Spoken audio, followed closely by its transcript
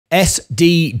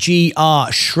SDGR,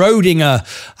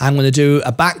 Schrodinger. I'm going to do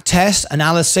a back test,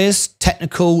 analysis,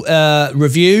 technical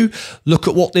review, look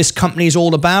at what this company is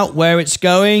all about, where it's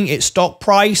going, its stock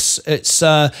price, its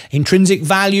intrinsic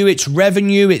value, its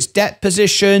revenue, its debt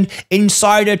position,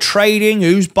 insider trading,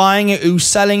 who's buying it, who's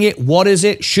selling it, what is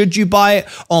it, should you buy it?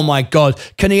 Oh my God,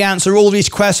 can he answer all these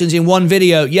questions in one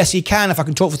video? Yes, he can. If I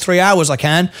can talk for 3 hours, I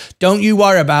can. Don't you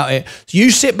worry about it.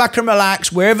 You sit back and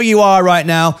relax wherever you are right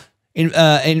now.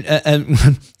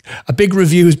 A big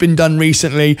review has been done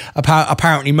recently about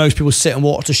apparently most people sit and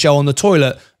watch the show on the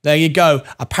toilet. There you go.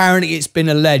 Apparently it's been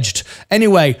alleged.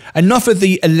 Anyway, enough of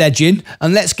the alleging,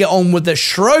 and let's get on with the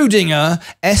Schrodinger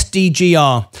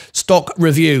SDGR stock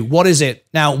review. What is it?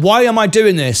 Now, why am I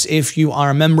doing this? If you are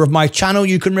a member of my channel,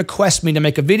 you can request me to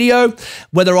make a video,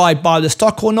 whether I buy the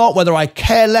stock or not, whether I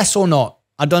care less or not.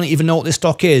 I don't even know what this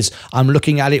stock is. I'm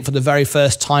looking at it for the very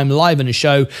first time live in the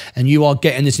show, and you are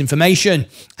getting this information.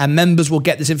 And members will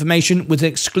get this information with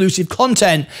exclusive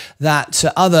content that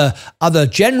other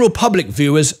general public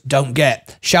viewers don't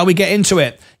get. Shall we get into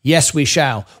it? Yes, we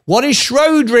shall. What is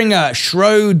Schrodinger?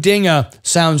 Schrodinger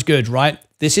sounds good, right?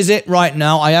 This is it right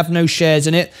now. I have no shares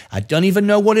in it. I don't even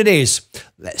know what it is.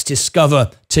 Let's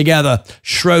discover together.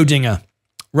 Schrodinger.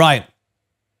 Right.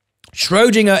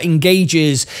 Schrodinger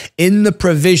engages in the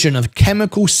provision of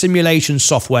chemical simulation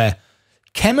software.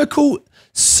 Chemical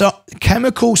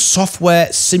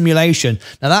software simulation.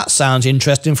 Now that sounds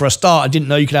interesting for a start. I didn't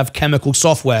know you could have chemical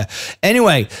software.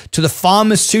 Anyway, to the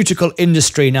pharmaceutical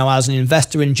industry. Now, as an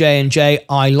investor in J&J,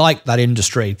 I like that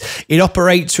industry. It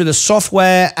operates through the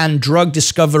software and drug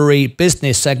discovery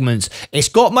business segments. It's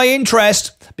got my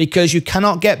interest because you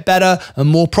cannot get better and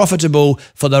more profitable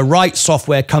for the right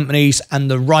software companies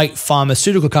and the right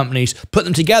pharmaceutical companies. Put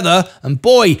them together and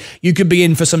boy, you could be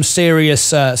in for some serious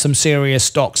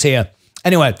stocks here.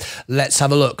 Anyway, let's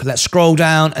have a look. Let's scroll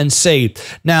down and see.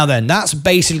 Now then, that's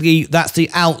the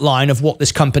outline of what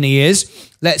this company is.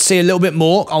 Let's see a little bit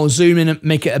more. I'll zoom in and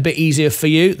make it a bit easier for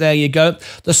you. There you go.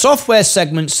 The software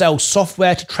segment sells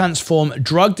software to transform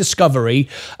drug discovery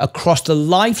across the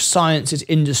life sciences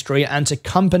industry and to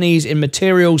companies in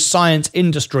material science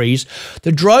industries.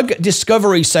 The drug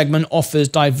discovery segment offers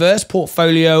diverse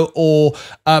portfolio or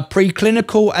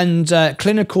preclinical and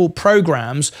clinical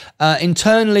programs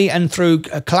internally and through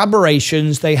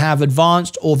collaborations. They have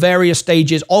advanced or various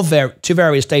stages of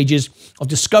various stages of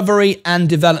discovery and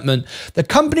development.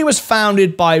 The company was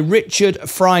founded by Richard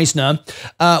Friesner,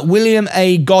 William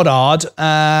A. Goddard,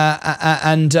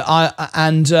 and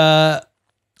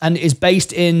is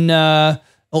based in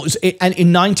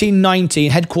 1990,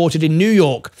 headquartered in New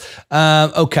York.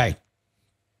 Okay.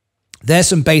 There's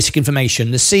some basic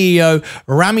information. The CEO,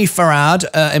 Rami Farhad,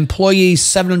 employees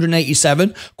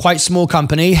 787, quite small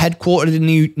company, headquartered in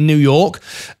New York.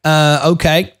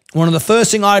 Okay. One of the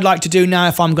first things I'd like to do now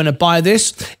if I'm going to buy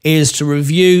this is to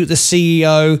review the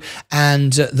CEO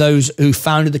and those who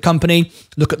founded the company,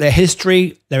 look at their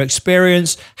history, their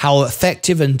experience, how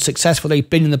effective and successful they've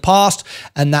been in the past,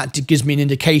 and that gives me an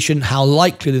indication how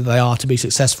likely they are to be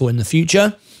successful in the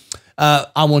future.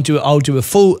 I'll do a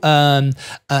full balance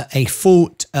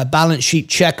sheet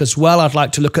check as well. I'd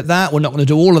like to look at that. We're not going to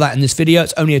do all of that in this video.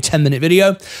 It's only a 10-minute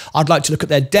video. I'd like to look at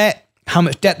their debt, how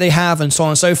much debt they have, and so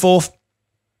on and so forth.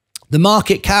 The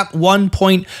market cap,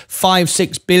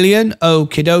 1.56 billion.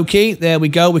 Okie dokie. There we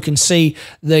go. We can see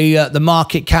the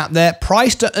market cap there.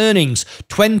 Price to earnings,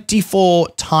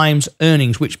 24 times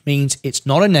earnings, which means it's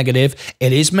not a negative.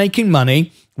 It is making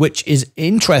money, which is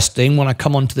interesting when I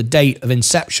come on to the date of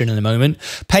inception in a moment.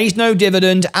 Pays no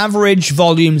dividend. Average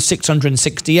volume,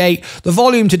 668. The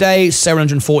volume today is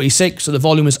 746. So the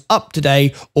volume is up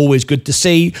today. Always good to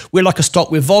see. We're like a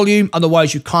stock with volume.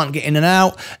 Otherwise, you can't get in and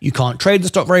out. You can't trade the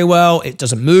stock very well. It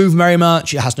doesn't move very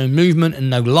much. It has no movement and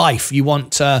no life. You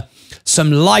want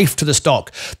some life to the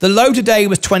stock. The low today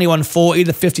was 2140.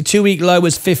 The 52-week low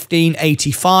was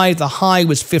 1585. The high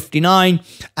was 59,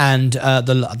 and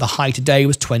the high today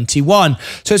was 21.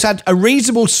 So it's had a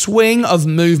reasonable swing of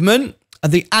movement.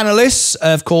 The analysts,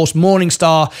 of course,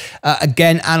 Morningstar,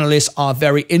 again, analysts are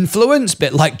very influenced, a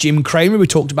bit like Jim Cramer. We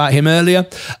talked about him earlier.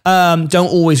 Don't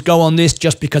always go on this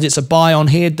just because it's a buy on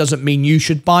here. Doesn't mean you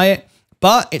should buy it.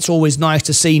 But it's always nice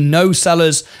to see no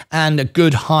sellers and a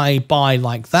good high buy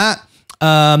like that.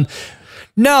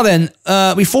 Now then,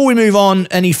 before we move on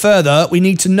any further, we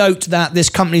need to note that this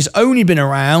company's only been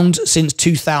around since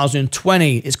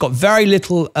 2020. It's got very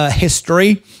little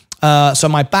history. So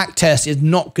my back test is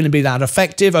not going to be that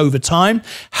effective over time.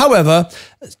 However,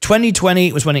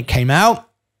 2020 was when it came out.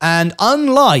 And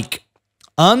unlike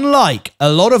a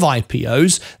lot of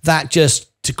IPOs that just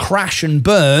to crash and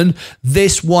burn,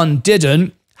 this one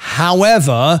didn't.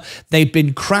 However, they've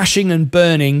been crashing and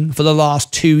burning for the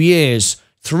last 2 years.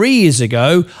 3 years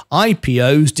ago,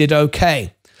 IPOs did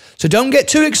okay. So don't get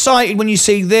too excited when you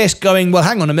see this going, well,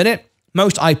 hang on a minute.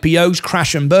 Most IPOs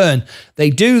crash and burn. They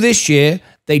do this year.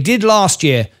 They did last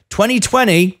year.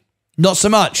 2020, not so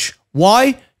much.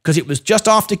 Why? Because it was just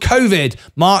after COVID,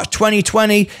 March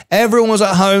 2020, everyone was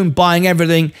at home buying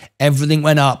everything. Everything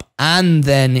went up and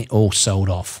then it all sold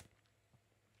off.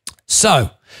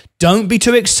 So don't be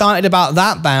too excited about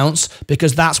that bounce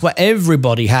because that's what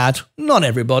everybody had. Not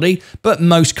everybody, but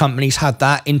most companies had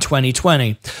that in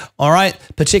 2020. All right,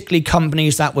 particularly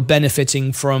companies that were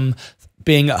benefiting from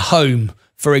being at home.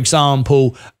 For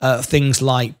example, things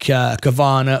like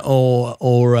Kavana or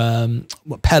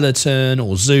Peloton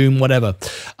or Zoom, whatever.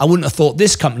 I wouldn't have thought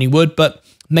this company would, but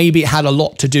maybe it had a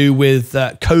lot to do with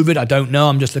COVID. I don't know.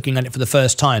 I'm just looking at it for the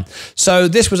first time. So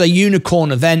this was a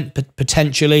unicorn event,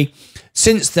 potentially.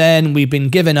 Since then, we've been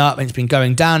giving up and it's been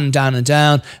going down and down and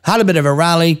down. Had a bit of a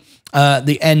rally.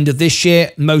 The end of this year,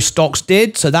 most stocks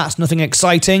did. So that's nothing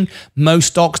exciting. Most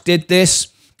stocks did this.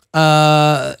 This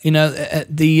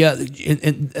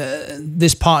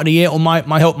part of the year, or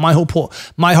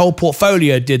my whole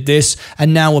portfolio did this,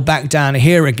 and now we're back down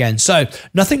here again. So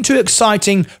nothing too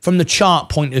exciting from the chart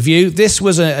point of view. This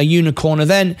was a unicorn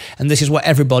event, and this is what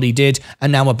everybody did,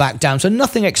 and now we're back down. So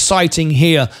nothing exciting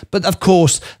here, but of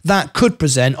course that could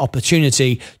present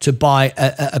opportunity to buy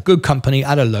a good company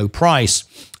at a low price.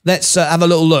 Let's have a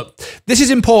little look. This is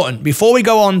important. Before we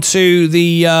go on to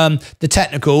the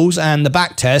technicals and the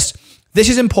back test, this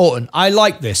is important. I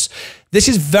like this. This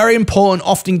is very important,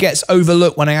 often gets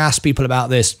overlooked when I ask people about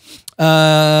this.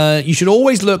 You should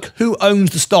always look who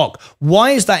owns the stock.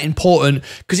 Why is that important?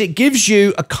 Because it gives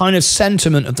you a kind of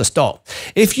sentiment of the stock.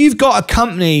 If you've got a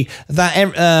company that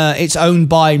it's owned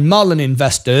by Mullen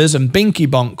investors and Binky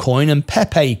Bonk coin and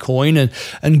Pepe coin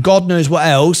and God knows what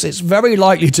else, it's very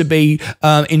likely to be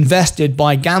invested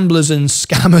by gamblers and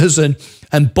scammers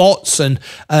and bots and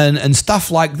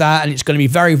stuff like that, and it's going to be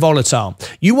very volatile.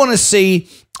 You want to see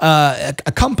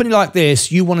a company like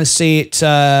this, you want to see it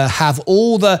have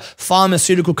all the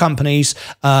pharmaceutical companies,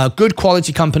 good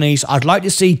quality companies. I'd like to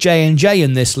see J&J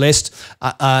in this list.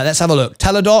 Let's have a look.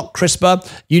 Teladoc,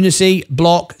 CRISPR, Unity,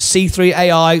 Block,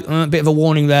 C3AI, a bit of a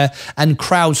warning there, and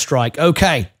CrowdStrike.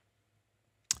 Okay,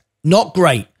 not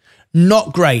great.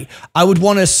 Not great. I'd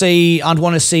want to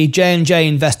see J&J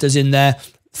investors in there.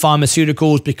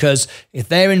 Pharmaceuticals, because if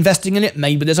they're investing in it,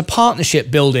 maybe there's a partnership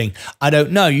building. I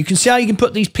don't know. You can see how you can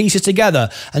put these pieces together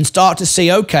and start to see,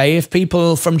 okay, if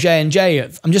people from J&J,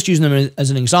 I'm just using them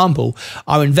as an example,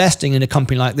 are investing in a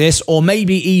company like this, or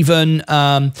maybe even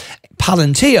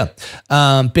Palantir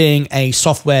being a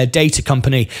software data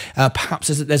company, perhaps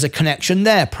there's a connection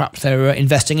there. Perhaps they're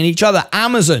investing in each other.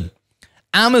 Amazon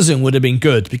would have been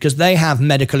good because they have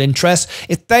medical interests.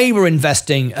 If they were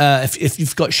investing, if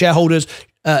you've got shareholders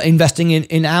investing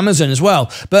in Amazon as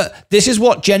well. But this is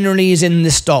what generally is in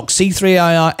this stock.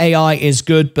 C3AI is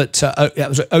good, but that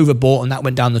was overbought and that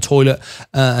went down the toilet.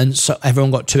 And so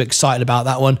everyone got too excited about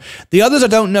that one. The others I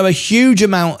don't know a huge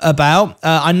amount about.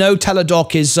 I know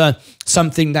Teladoc is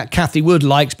something that Kathy Wood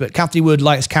likes, but Kathy Wood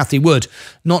likes Kathy Wood,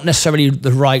 not necessarily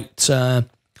the right...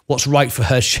 what's right for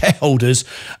her shareholders,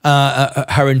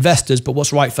 her investors, but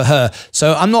what's right for her.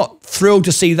 So I'm not thrilled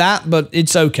to see that, but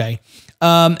it's okay.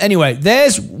 Anyway,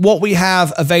 there's what we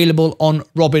have available on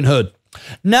Robinhood.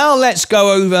 Now let's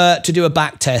go over to do a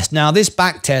back test. Now this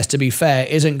back test, to be fair,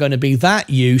 isn't going to be that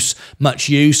much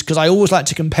use, because I always like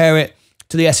to compare it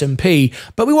to the S&P,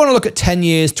 but we want to look at 10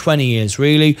 years, 20 years,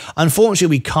 really.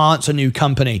 Unfortunately, we can't. It's a new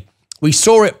company. We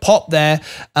saw it pop there.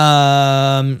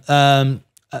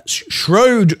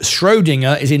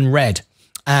 Schrodinger is in red,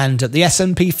 and the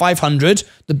S&P 500,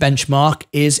 the benchmark,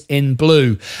 is in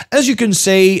blue. As you can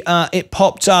see, it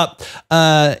popped up.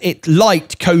 It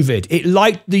liked COVID. It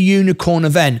liked the unicorn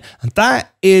event, and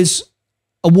that is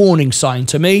a warning sign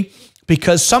to me,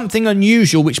 because something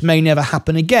unusual, which may never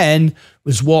happen again,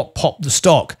 was what popped the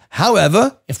stock.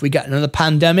 However, if we get another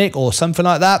pandemic or something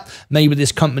like that, maybe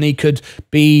this company could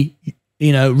be,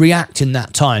 react in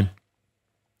that time.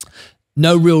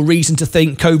 No real reason to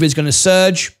think COVID is going to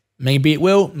surge. Maybe it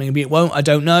will, maybe it won't, I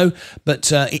don't know.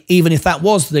 But even if that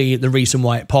was the reason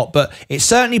why it popped, but it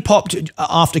certainly popped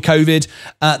after COVID,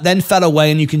 then fell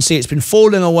away, and you can see it's been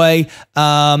falling away.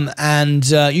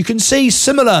 You can see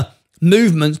similar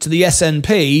movements to the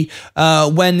S&P.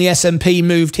 When the S&P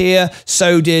moved here,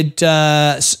 so did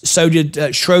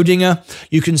Schrodinger.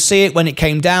 You can see it when it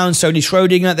came down, so did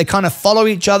Schrodinger. They kind of follow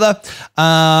each other.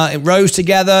 It rose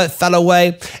together, fell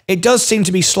away. It does seem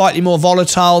to be slightly more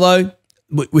volatile though.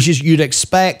 which is you'd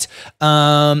expect.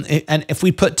 And if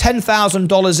we put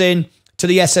 $10,000 in to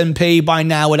the S&P, by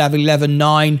now we'd have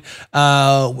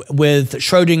 11.9. With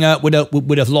Schrodinger,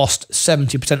 we'd have lost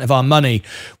 70% of our money.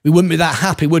 We wouldn't be that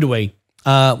happy, would we?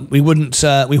 We wouldn't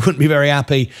be very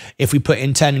happy if we put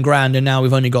in 10 grand and now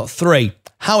we've only got 3.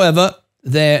 However,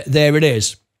 there it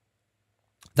is.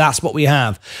 That's what we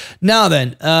have. Now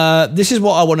then, this is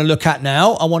what I want to look at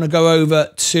now. I want to go over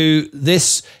to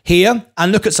this here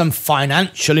and look at some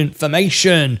financial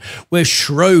information with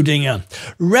Schrodinger.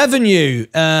 Revenue,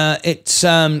 it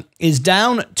is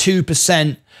down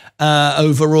 2%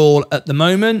 overall at the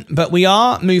moment, but we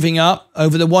are moving up.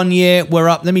 Over the 1 year, we're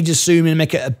up. Let me just zoom in and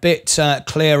make it a bit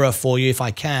clearer for you if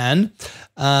I can.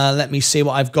 Let me see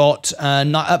what I've got.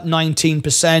 Up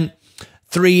 19%.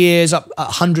 3 years up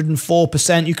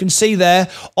 104%. You can see there,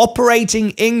 operating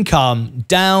income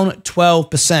down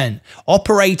 12%.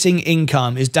 Operating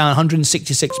income is down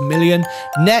 166 million.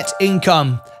 Net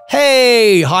income,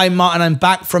 hey, hi Martin, I'm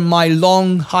back from my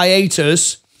long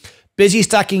hiatus. Busy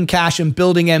stacking cash and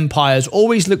building empires.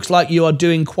 Always looks like you are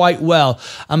doing quite well.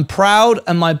 I'm proud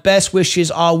and my best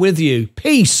wishes are with you.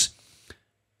 Peace.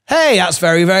 Hey, that's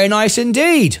very, very nice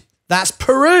indeed. That's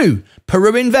Peru.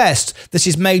 Peru Invest. This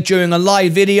is made during a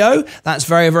live video. That's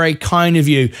very, very kind of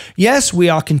you. Yes, we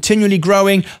are continually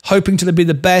growing, hoping to be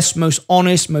the best, most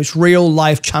honest, most real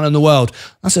life channel in the world.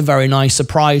 That's a very nice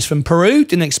surprise from Peru.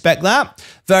 Didn't expect that.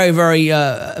 Very,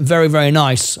 very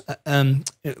nice.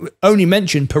 Only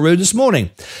mentioned Peru this morning.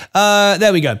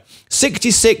 There we go.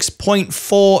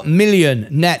 66.4 million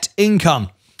net income.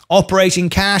 Operating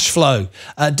cash flow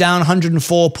down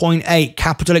 104.8.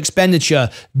 Capital expenditure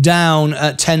down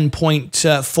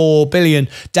 10.4 billion,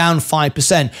 down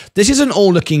 5%. This isn't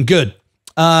all looking good.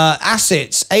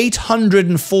 Assets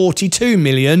 842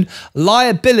 million.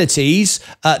 Liabilities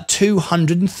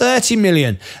 230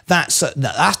 million. That's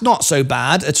not so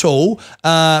bad at all.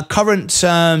 Current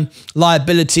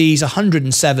liabilities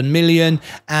 107 million,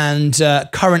 and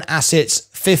current assets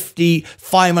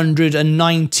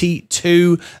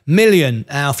 592 million.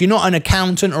 Now, if you're not an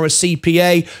accountant or a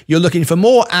CPA, you're looking for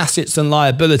more assets than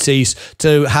liabilities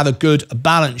to have a good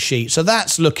balance sheet. So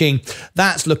that's looking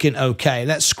okay.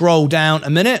 Let's scroll down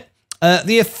a minute.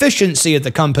 The efficiency of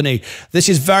the company. This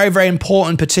is very, very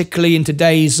important, particularly in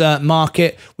today's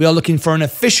market. We are looking for an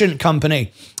efficient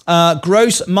company.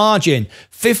 Gross margin,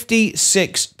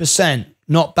 56%.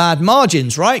 Not bad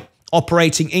margins, right?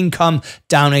 Operating income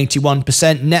down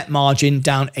 81%, net margin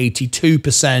down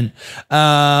 82%.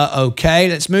 Okay,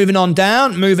 let's moving on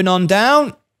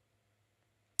down.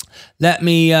 Let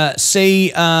me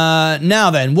see.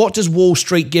 Now then, what does Wall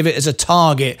Street give it as a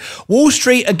target? Wall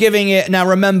Street are giving it, now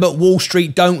remember, Wall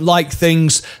Street don't like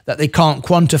things that they can't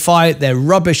quantify. They're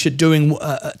rubbish at doing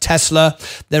Tesla.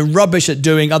 They're rubbish at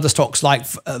doing other stocks like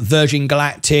Virgin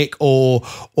Galactic or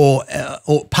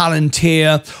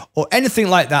Palantir or anything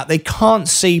like that. They can't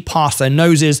see past their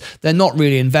noses. They're not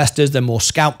really investors. They're more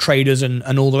scalp traders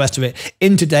and all the rest of it.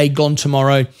 In today, gone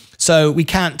tomorrow. So we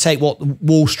can't take what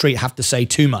Wall Street have to say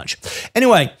too much.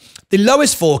 Anyway, the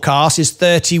lowest forecast is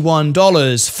 $31,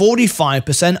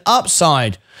 45%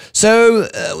 upside. So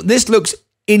this looks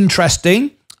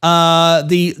interesting.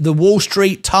 The Wall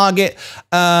Street target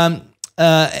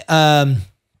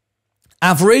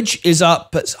average is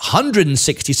up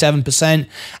 167%,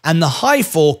 and the high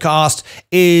forecast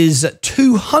is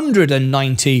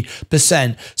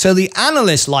 290%. So the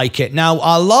analysts like it. Now,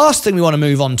 our last thing we want to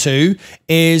move on to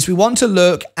is we want to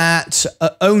look at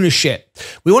ownership.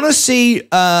 We want to see,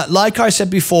 like I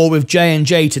said before with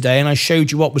J&J today, and I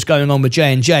showed you what was going on with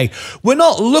J&J, we're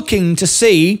not looking to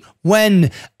see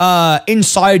when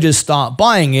insiders start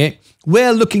buying it.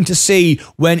 We're looking to see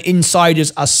when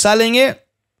insiders are selling it,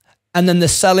 and then the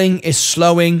selling is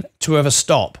slowing to have a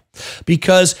stop.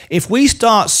 Because if we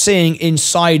start seeing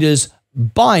insiders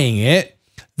buying it,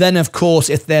 then of course,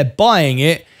 if they're buying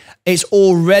it, it's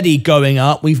already going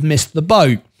up. We've missed the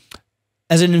boat.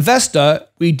 As an investor,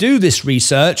 we do this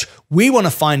research. We want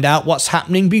to find out what's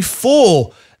happening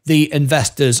before the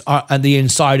investors and the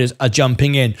insiders are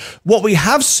jumping in. What we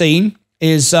have seen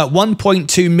is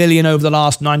 1.2 million over the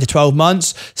last 9 to 12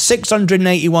 months,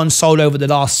 681 sold over the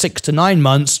last 6 to 9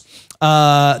 months,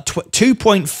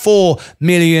 2.4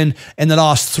 million in the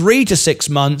last 3 to 6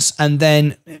 months, and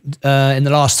then in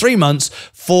the last 3 months,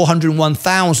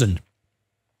 401,000.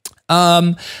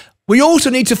 We also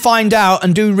need to find out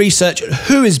and do research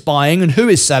who is buying and who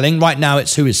is selling. Right now,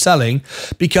 it's who is selling,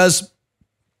 because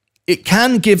it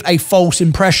can give a false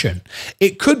impression.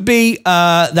 It could be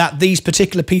that these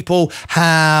particular people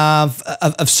have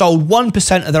sold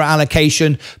 1% of their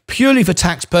allocation purely for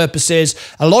tax purposes.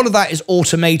 A lot of that is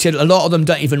automated. A lot of them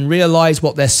don't even realize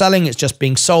what they're selling. It's just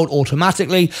being sold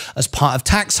automatically as part of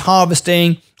tax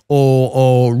harvesting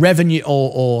or revenue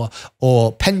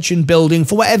or pension building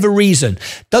for whatever reason.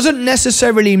 Doesn't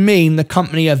necessarily mean the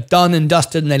company have done and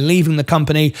dusted and they're leaving the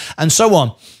company and so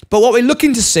on. But what we're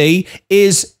looking to see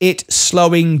is it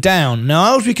slowing down.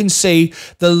 Now, as we can see,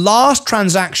 the last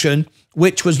transaction,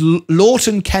 which was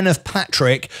Lawton Kenneth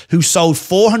Patrick, who sold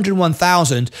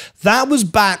 401,000, that was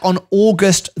back on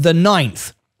August the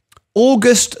 9th.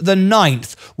 August the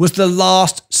 9th was the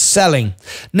last selling.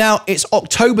 Now, it's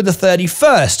October the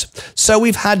 31st, so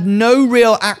we've had no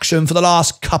real action for the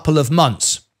last couple of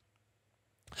months.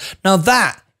 Now,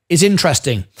 that is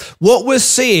interesting. What we're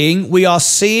seeing, we are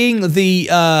seeing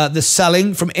the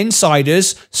selling from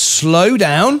insiders slow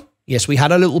down. Yes, we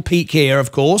had a little peak here,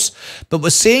 of course, but we're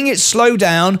seeing it slow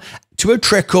down to a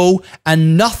trickle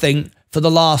and nothing for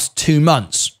the last 2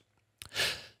 months.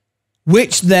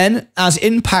 Which then has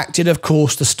impacted, of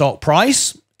course, the stock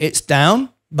price. It's down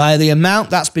by the amount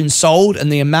that's been sold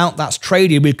and the amount that's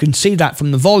traded. We can see that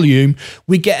from the volume.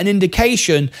 We get an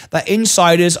indication that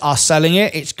insiders are selling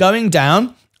it. It's going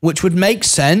down, which would make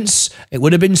sense. It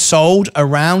would have been sold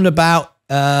around about,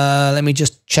 let me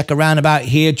just check around about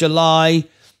here, July.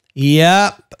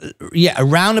 Yeah,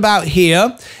 around about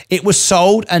here. It was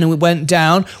sold and it went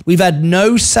down. We've had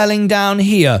no selling down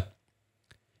here.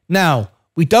 Now,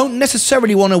 we don't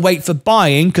necessarily want to wait for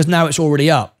buying because now it's already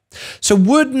up. So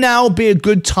would now be a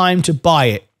good time to buy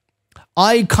it?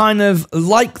 I kind of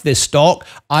like this stock.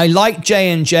 I like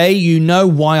J&J. You know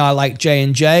why I like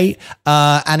J&J.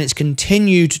 And it's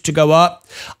continued to go up.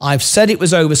 I've said it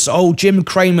was oversold. Jim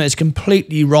Cramer is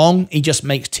completely wrong. He just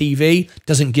makes TV.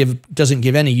 Doesn't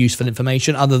give any useful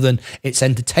information other than it's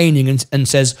entertaining and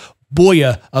says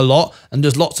 "boya" a lot and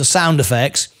does lots of sound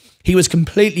effects. He was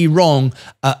completely wrong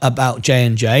about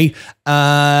J&J.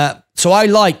 So I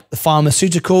like the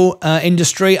pharmaceutical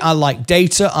industry. I like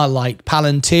data. I like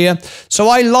Palantir. So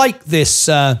I like this.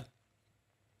 I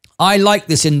like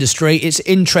this industry. It's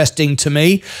interesting to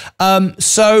me.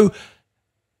 So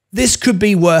this could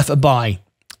be worth a buy.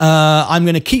 I'm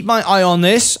going to keep my eye on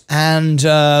this and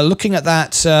looking at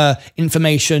that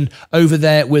information over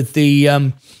there with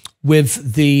the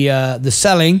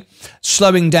selling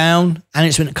slowing down, and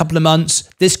it's been a couple of months.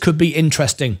 This could be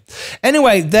interesting.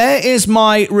 Anyway, there is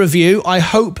my review. I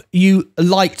hope you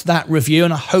liked that review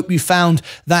and I hope you found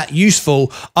that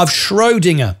useful of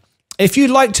Schrodinger. If you'd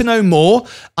like to know more,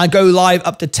 I go live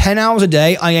up to 10 hours a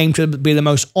day. I aim to be the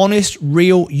most honest,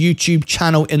 real YouTube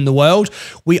channel in the world.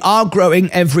 We are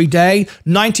growing every day.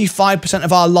 95%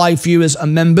 of our live viewers are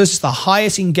members. It's the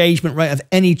highest engagement rate of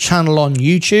any channel on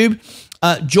YouTube.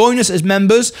 Join us as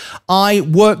members. I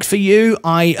work for you.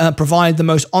 I provide the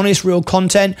most honest, real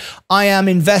content. I am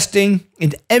investing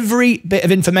in every bit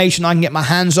of information I can get my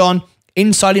hands on.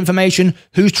 Inside information,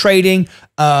 who's trading,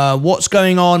 what's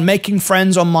going on, making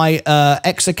friends on my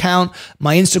X account,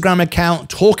 my Instagram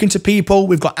account, talking to people.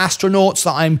 We've got astronauts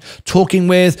that I'm talking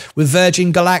with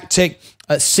Virgin Galactic.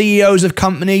 CEOs of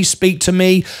companies speak to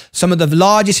me. Some of the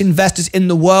largest investors in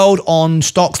the world on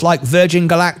stocks like Virgin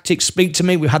Galactic speak to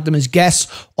me. We've had them as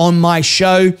guests on my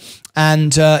show.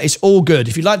 And it's all good.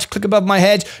 If you'd like to click above my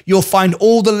head, you'll find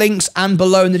all the links and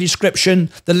below in the description,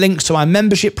 the links to our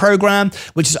membership program,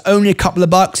 which is only a couple of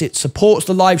bucks. It supports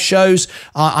the live shows.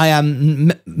 I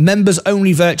am members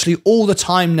only virtually all the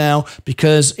time now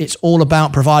because it's all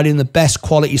about providing the best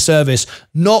quality service.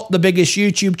 Not the biggest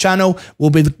YouTube channel.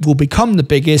 Will become the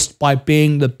biggest by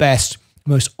being the best,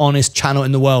 most honest channel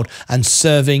in the world and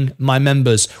serving my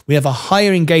members. We have a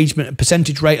higher engagement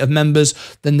percentage rate of members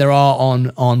than there are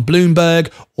on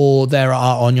Bloomberg or there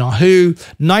are on Yahoo.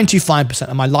 95%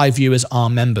 of my live viewers are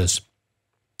members.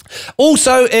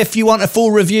 Also, if you want a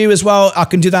full review as well, I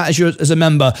can do that as a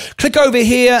member. Click over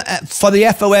here for the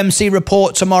FOMC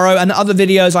report tomorrow and other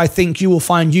videos I think you will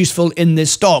find useful in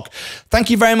this stock. Thank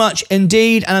you very much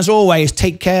indeed. And as always,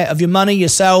 take care of your money,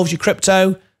 yourselves, your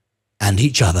crypto, and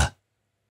each other.